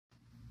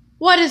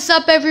What is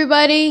up,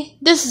 everybody?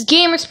 This is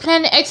Gamers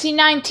Planet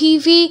XE9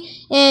 TV,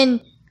 and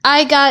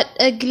I got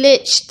a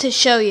glitch to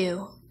show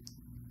you.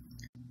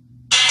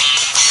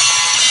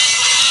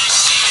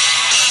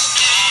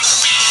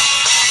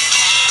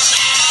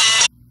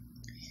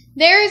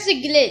 There is a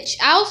glitch.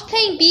 I was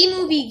playing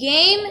B-Movie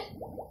game,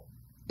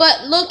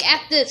 but look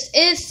at this.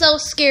 It is so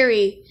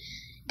scary.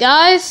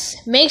 Guys,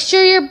 make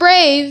sure you're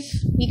brave,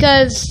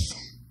 because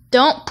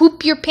don't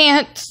poop your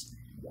pants.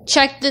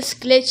 Check this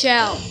glitch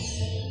out.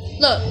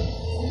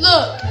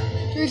 Look,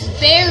 there's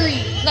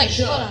berries. Like,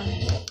 hold on.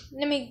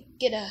 Let me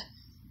get a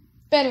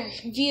better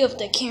view of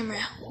the camera.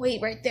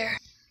 Wait, right there.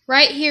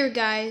 Right here,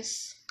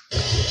 guys.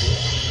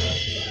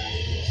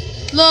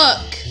 Look.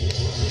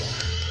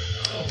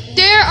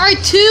 There are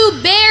 2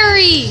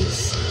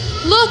 berries.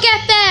 Look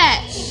at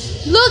that.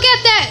 Look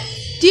at that.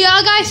 Do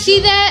y'all guys see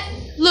that?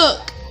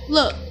 Look.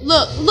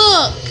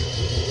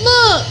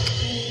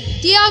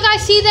 Do y'all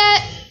guys see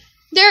that?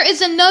 There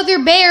is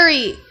another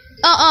berry.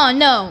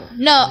 No.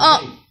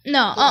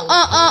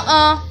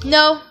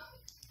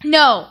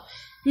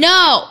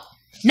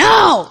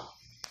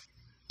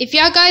 If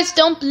y'all guys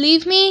don't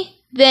believe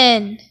me,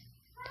 then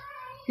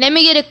let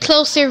me get a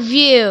closer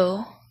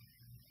view.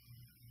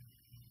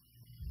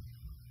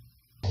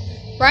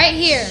 Right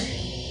here.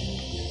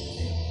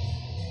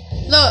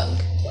 Look.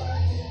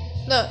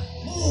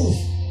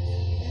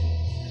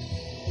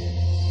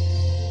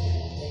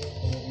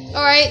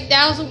 Alright,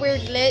 that was a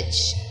weird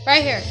glitch.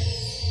 Right here.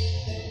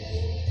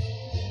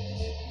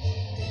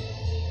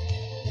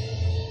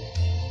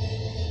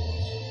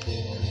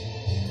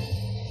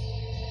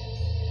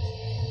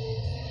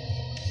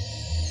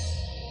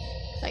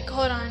 Like,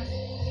 hold on.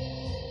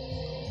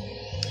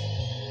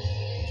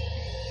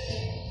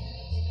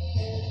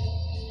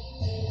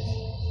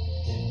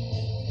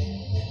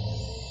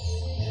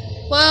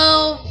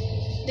 Well,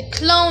 the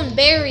clone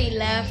berry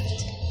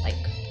left. Like,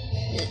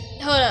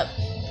 hold up.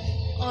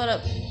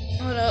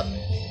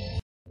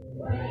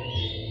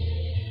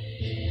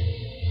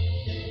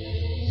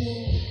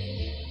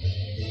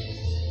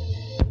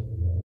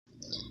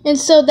 And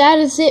so that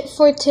is it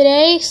for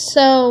today.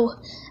 So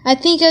I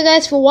thank you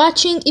guys for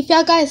watching. If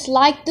y'all guys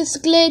like this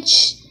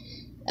glitch,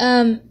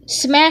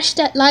 smash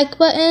that like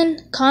button,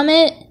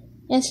 comment,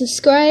 and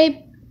subscribe.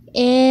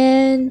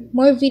 And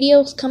more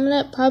videos coming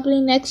up probably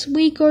next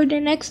week or the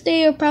next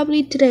day or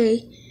probably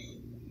today.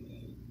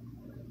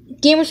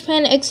 Gamers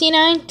Planet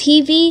XE9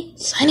 TV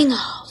signing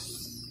off.